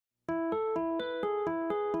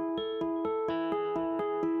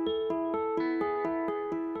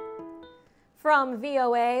From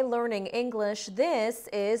VOA Learning English, this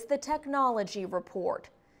is the Technology Report.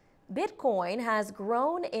 Bitcoin has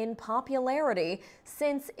grown in popularity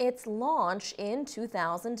since its launch in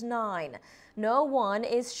 2009. No one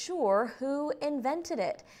is sure who invented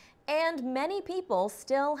it, and many people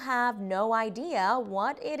still have no idea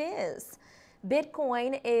what it is.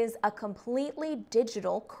 Bitcoin is a completely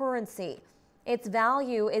digital currency. Its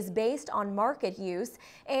value is based on market use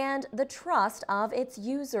and the trust of its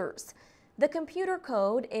users. The computer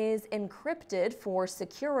code is encrypted for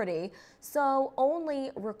security, so only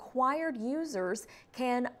required users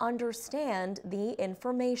can understand the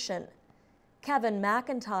information. Kevin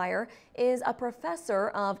McIntyre is a professor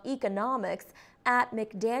of economics at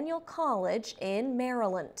McDaniel College in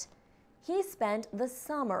Maryland. He spent the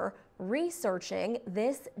summer researching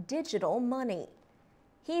this digital money.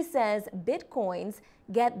 He says Bitcoins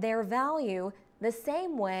get their value the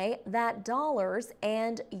same way that dollars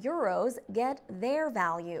and euros get their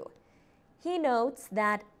value. He notes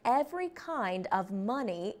that every kind of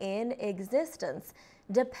money in existence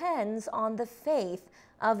depends on the faith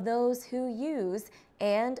of those who use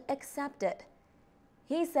and accept it.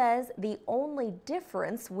 He says the only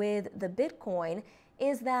difference with the Bitcoin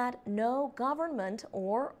is that no government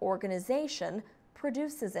or organization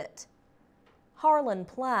produces it. Harlan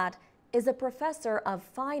Platt is a professor of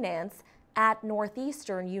finance at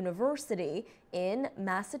Northeastern University in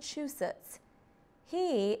Massachusetts.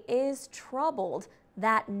 He is troubled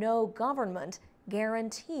that no government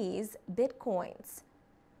guarantees Bitcoins.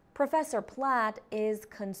 Professor Platt is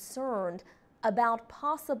concerned about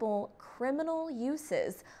possible criminal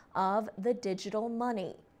uses of the digital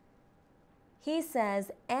money. He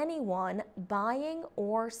says anyone buying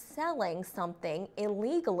or selling something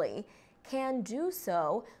illegally can do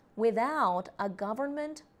so without a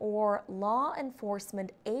government or law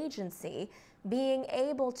enforcement agency being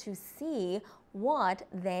able to see what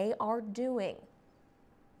they are doing.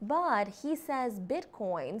 But he says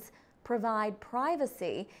Bitcoins provide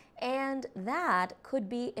privacy, and that could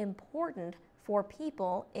be important for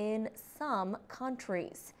people in some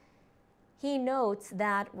countries. He notes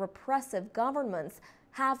that repressive governments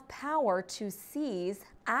have power to seize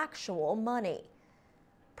actual money.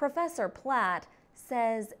 Professor Platt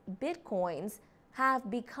says Bitcoins have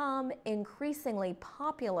become increasingly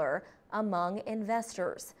popular among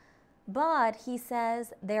investors, but he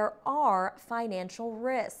says there are financial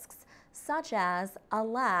risks, such as a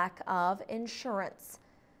lack of insurance.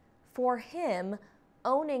 For him,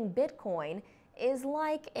 owning Bitcoin is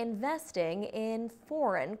like investing in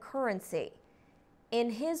foreign currency. In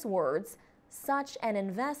his words, such an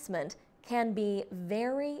investment can be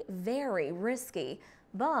very, very risky,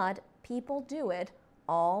 but people do it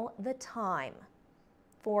all the time.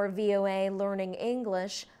 For VOA Learning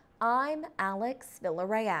English, I'm Alex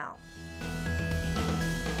Villarreal.